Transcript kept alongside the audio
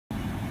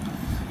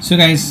So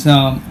guys,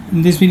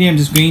 in this video I'm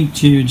just going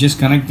to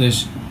connect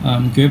this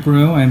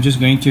GoPro. I'm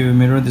just going to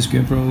mirror this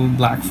GoPro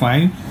Black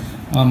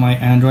 5 on my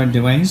Android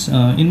device.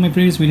 In my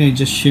previous video I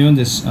just showed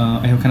this,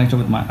 I have connected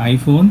with my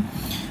iPhone.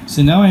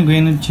 So now I'm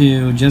going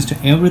to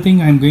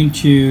everything I'm going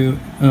to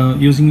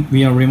using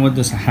via remote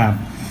this app.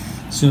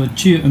 So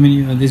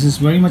this is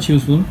very much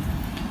useful.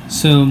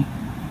 So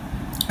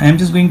I'm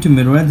just going to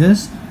mirror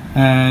this,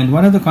 and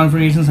what are the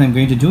configurations I'm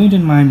going to do it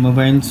in my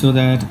mobile so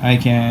that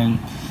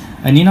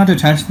I need not to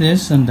touch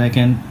this and I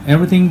can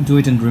everything do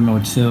it in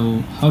remote.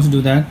 So how to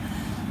do that?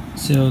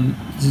 So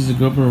this is a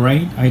GoPro,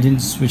 right? I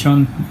didn't switch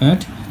on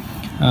it.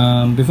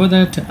 Before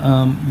that,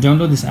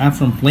 download this app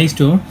from Play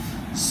Store.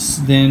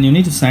 Then you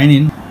need to sign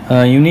in.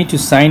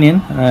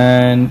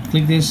 And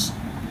click this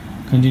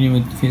continue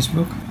with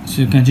Facebook.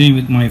 So continue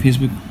with my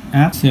Facebook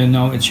app. So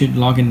now it should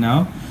log in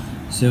now.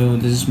 So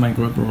this is my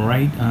GoPro,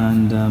 right?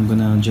 And I'm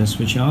gonna just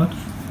switch on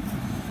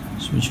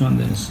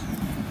this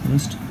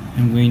first.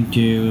 I'm going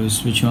to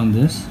switch on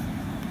this.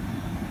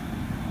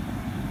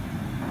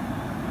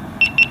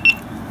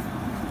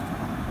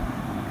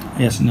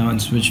 Yes, now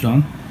it's switched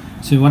on.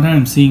 So what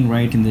I'm seeing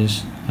right in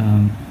this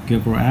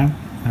GoPro app,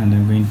 and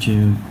I'm going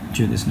to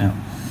do this now.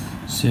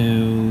 So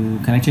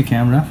connect your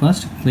camera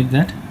first, click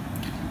that.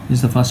 This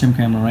is the first time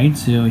camera, right?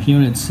 So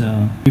here it's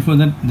before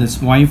that this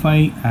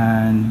Wi-Fi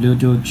and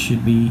Bluetooth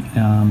should be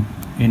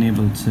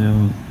enabled,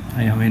 so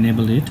I have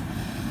enabled it.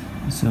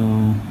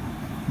 So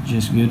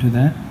just go to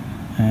that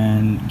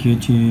and go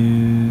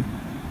to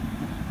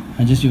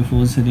adjust your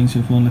phone settings.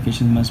 Your phone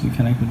location must be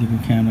connected with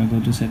your camera.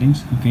 Go to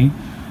settings, okay,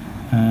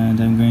 and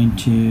I'm going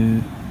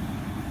to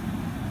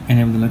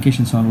enable the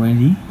locations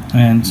already,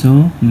 and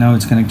so now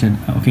it's connected.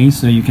 Okay,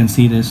 so you can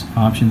see this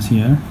options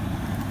here,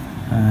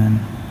 and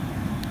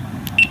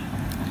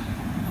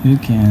you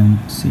can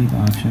see the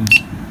options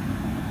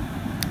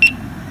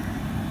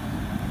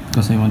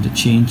because I want to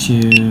change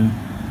to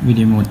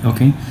video mode.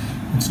 Okay,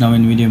 it's now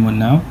in video mode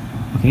now.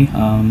 Okay,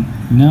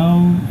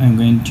 now I'm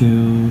going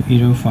to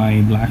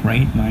 805 black,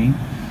 right? Mine.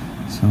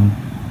 So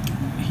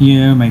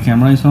here my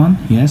camera is on.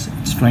 Yes,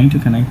 it's trying to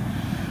connect.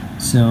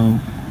 So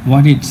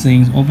what it's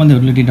saying, open the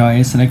utility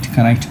dial, select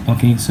connect.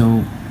 Okay,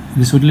 so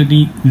this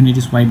utility you need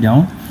to swipe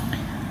down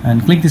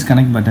and click this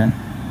connect button,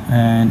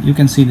 and you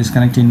can see this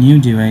connect a new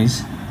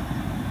device.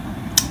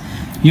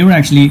 Here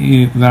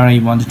actually where I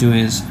want to do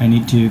is I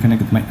need to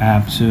connect with my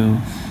app. So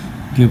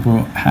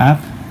GoPro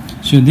app.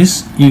 So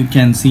this you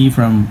can see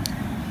from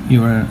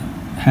your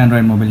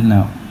Android mobile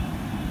now.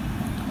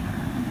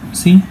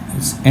 See,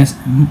 it's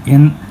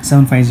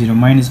SN750.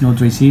 Mine is Note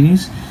 3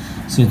 series,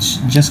 so it's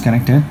just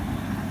connected.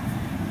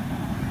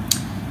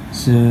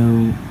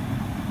 So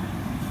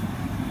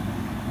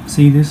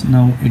see this,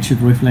 now it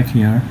should reflect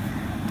here.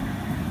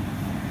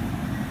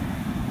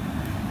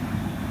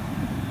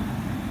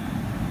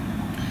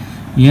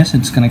 Yes,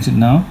 it's connected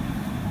now.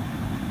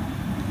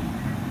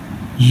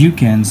 You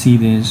can see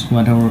this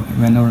whenever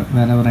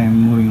I am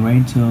moving,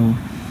 right? So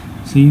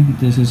see,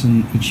 this is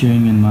it's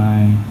showing in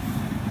my,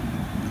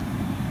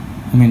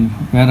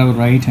 wherever,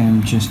 right?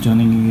 I'm just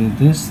turning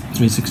this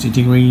 360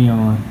 degree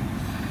or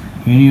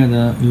any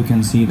other. You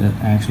can see that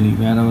actually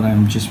wherever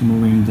I'm just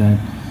moving that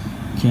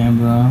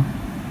camera,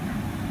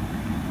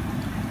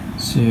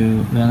 so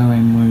wherever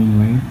I'm moving,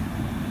 right?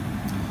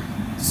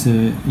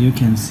 So you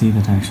can see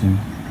that actually.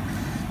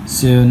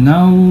 So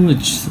now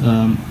it's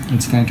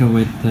connected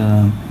with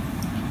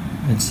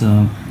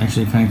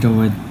actually connected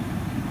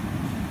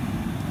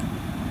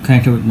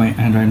with my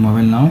Android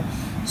mobile now.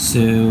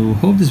 So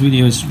hope this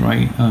video is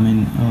right.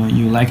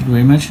 You like it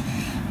very much.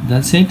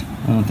 That's it.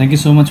 Thank you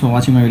so much for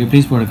watching my video.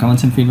 Please put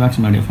comments and feedbacks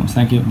in my video forms.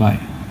 Thank you. Bye.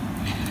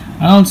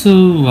 And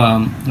also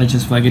I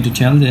just forget to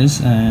tell this,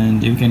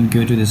 and you can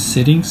go to the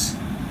settings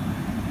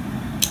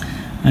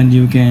and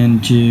you can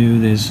do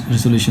this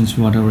resolutions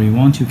whatever you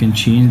want. You can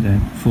change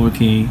that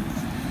 4K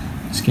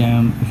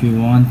scan if you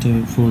want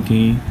to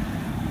 4K,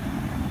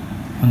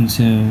 and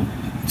so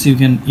you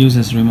can use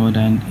this remote.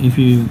 And if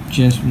you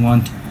just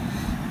want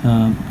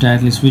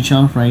directly switch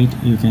off, right,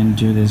 you can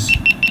do this.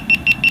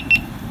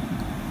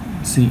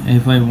 See,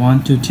 if I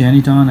want to turn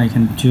it on, I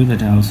can do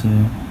that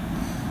also.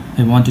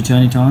 I want to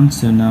turn it on,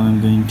 so now I'm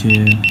going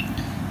to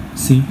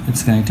see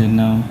it's connected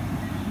now.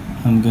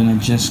 I'm gonna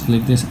just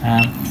click this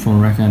app for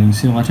recording.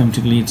 See,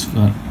 automatically it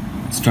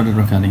started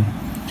recording.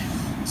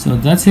 So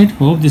that's it.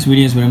 Hope this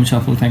video is very much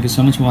helpful. Thank you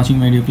so much for watching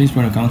my video. Please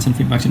put comments and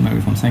feedbacks in my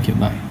video forms. Thank you.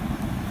 Bye.